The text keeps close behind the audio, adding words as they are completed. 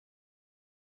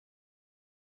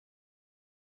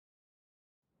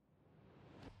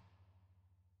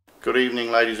Good evening,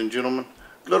 ladies and gentlemen.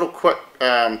 Little quick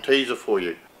teaser for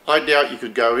you. I doubt you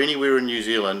could go anywhere in New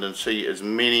Zealand and see as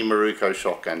many Miroku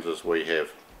shotguns as we have.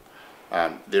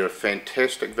 They're a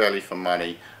fantastic value for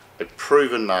money, a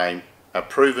proven name, a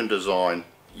proven design.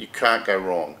 You can't go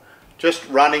wrong. Just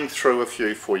running through a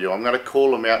few for you. I'm going to call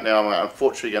them out now. I'm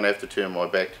unfortunately going to have to turn my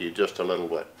back to you just a little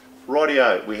bit.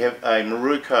 Rightio, we have a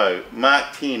Miroku Mark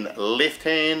 10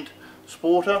 left-hand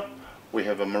sporter. We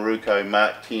have a Miroku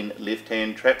Mark 10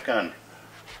 left-hand trap gun.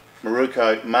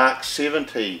 Miroku Mark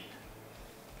 70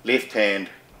 left-hand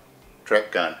trap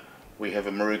gun. We have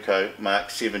a Miroku Mark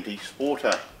 70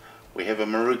 sporter. We have a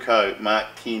Miroku Mark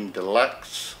 10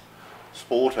 Deluxe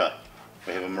sporter.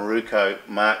 We have a Miroku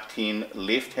Mark 10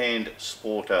 left-hand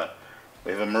sporter.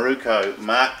 We have a Miroku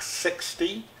Mark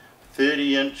 60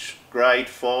 30-inch grade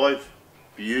 5,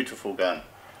 beautiful gun.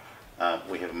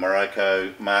 We have a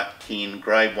Miroku Mark 10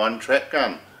 grade 1 trap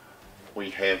gun.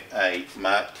 We have a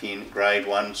Mark 10 grade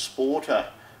 1 sporter,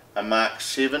 a Mark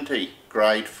 70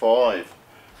 grade 5,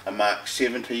 a Mark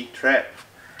 70 trap,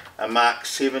 a Mark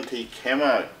 70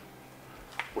 camo.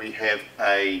 We have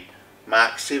a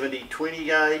Mark 70 20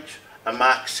 gauge, a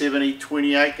Mark 70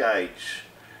 28 gauge,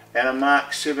 and a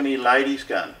Mark 70 ladies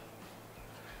gun.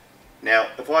 Now,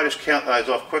 if I just count those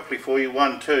off quickly for you,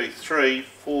 1, 2, 3,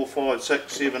 4, 5,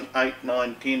 6, 7, 8,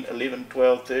 9, 10, 11,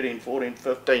 12, 13, 14,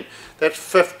 15. That's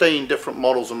 15 different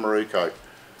models of Miroku.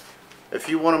 If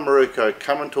you want a Miroku,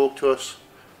 come and talk to us.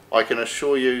 I can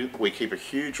assure you we keep a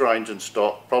huge range in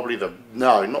stock,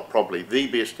 the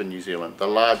best in New Zealand, the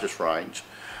largest range.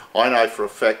 I know for a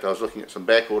fact, I was looking at some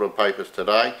back order papers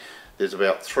today, there's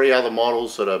about 3 other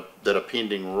models that are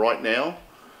pending right now.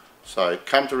 So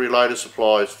come to Reloaded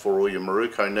Supplies for all your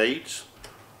Miroku needs.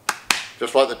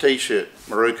 Just like the t-shirt,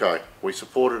 Miroku. We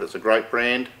support it, it's a great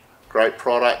brand, great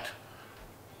product.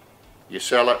 You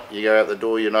sell it, you go out the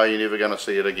door, you know you're never going to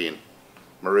see it again.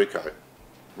 Miroku.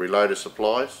 Reloaded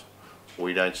Supplies.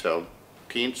 We don't sell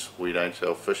tents, we don't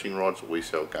sell fishing rods, we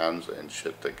sell guns and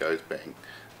shit that goes bang.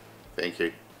 Thank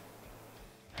you.